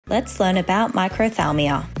Let's learn about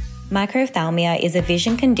microphthalmia. Microphthalmia is a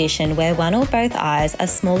vision condition where one or both eyes are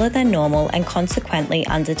smaller than normal and consequently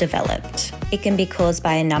underdeveloped. It can be caused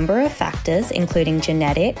by a number of factors, including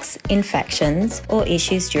genetics, infections, or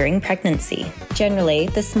issues during pregnancy. Generally,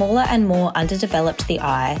 the smaller and more underdeveloped the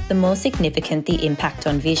eye, the more significant the impact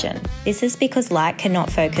on vision. This is because light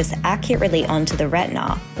cannot focus accurately onto the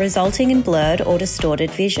retina, resulting in blurred or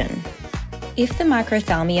distorted vision. If the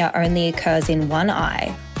microphthalmia only occurs in one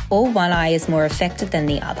eye, or one eye is more affected than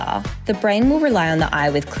the other, the brain will rely on the eye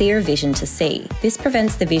with clearer vision to see. This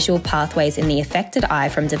prevents the visual pathways in the affected eye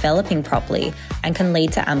from developing properly and can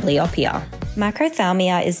lead to amblyopia.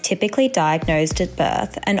 Microphthalmia is typically diagnosed at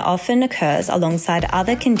birth and often occurs alongside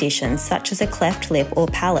other conditions such as a cleft lip or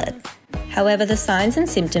palate. However, the signs and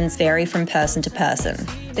symptoms vary from person to person.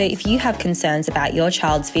 So if you have concerns about your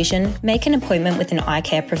child's vision, make an appointment with an eye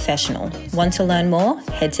care professional. Want to learn more?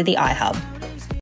 Head to the Eye Hub.